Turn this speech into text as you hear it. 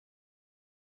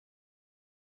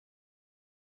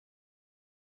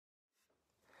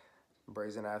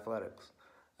Brazen Athletics.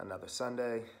 Another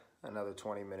Sunday, another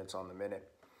 20 minutes on the minute.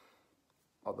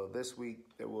 Although this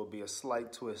week there will be a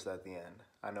slight twist at the end.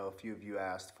 I know a few of you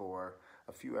asked for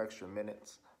a few extra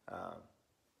minutes.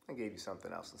 I gave you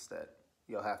something else instead.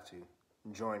 You'll have to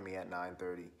join me at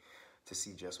 9:30 to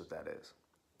see just what that is.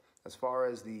 As far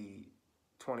as the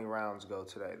 20 rounds go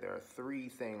today, there are 3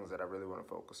 things that I really want to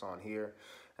focus on here,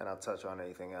 and I'll touch on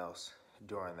anything else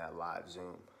during that live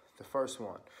Zoom. The first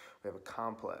one, we have a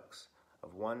complex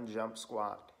of 1 jump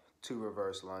squat, 2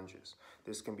 reverse lunges.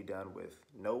 This can be done with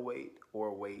no weight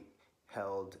or weight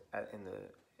held in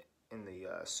the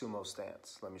sumo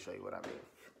stance. Let me show you what I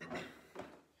mean.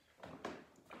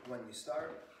 When you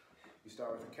start with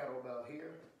a kettlebell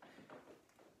here,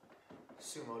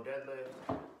 sumo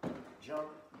deadlift, jump,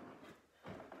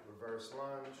 reverse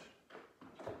lunge,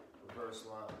 reverse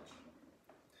lunge.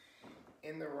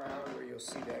 In the round where you'll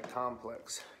see that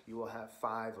complex, you will have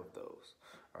 5 of those,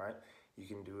 all right? You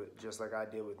can do it just like I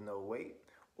did with no weight,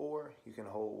 or you can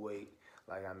hold weight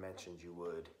like I mentioned you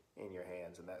would in your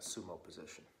hands in that sumo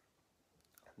position.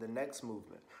 The next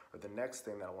movement, or the next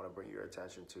thing that I want to bring your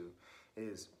attention to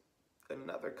is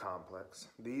another complex.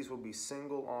 These will be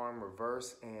single arm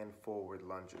reverse and forward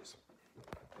lunges.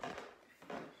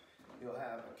 You'll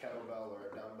have a kettlebell or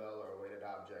a dumbbell or a weighted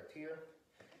object here,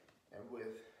 and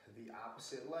with the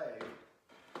opposite leg,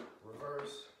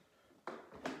 reverse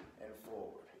and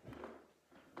forward,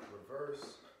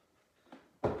 reverse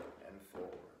and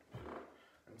forward,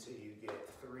 until you get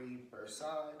 3 per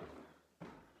side.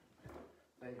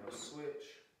 Then you'll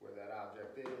switch where that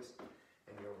object is,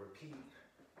 and you'll repeat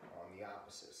on the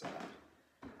opposite side.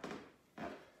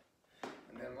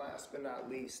 And then last but not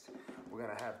least, we're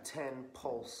gonna have 10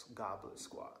 pulse goblet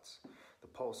squats. The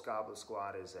pulse goblet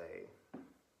squat is a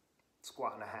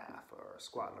squat and a half or a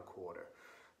squat and a quarter.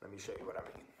 Let me show you what I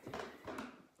mean.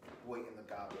 Weight in the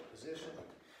goblet position.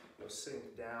 You'll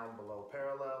sink down below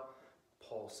parallel,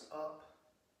 pulse up,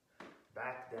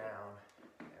 back down,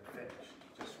 and finish.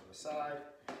 Just from the side,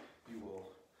 you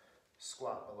will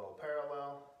squat below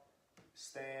parallel,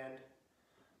 stand,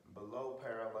 below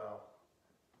parallel,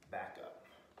 back up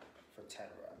for 10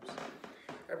 reps.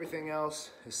 Everything else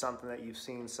is something that you've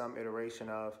seen some iteration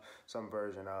of, some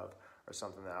version of, or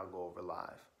something that I'll go over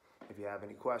live. If you have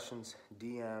any questions,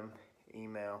 DM,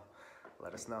 email,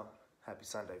 let us know. Happy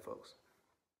Sunday, folks.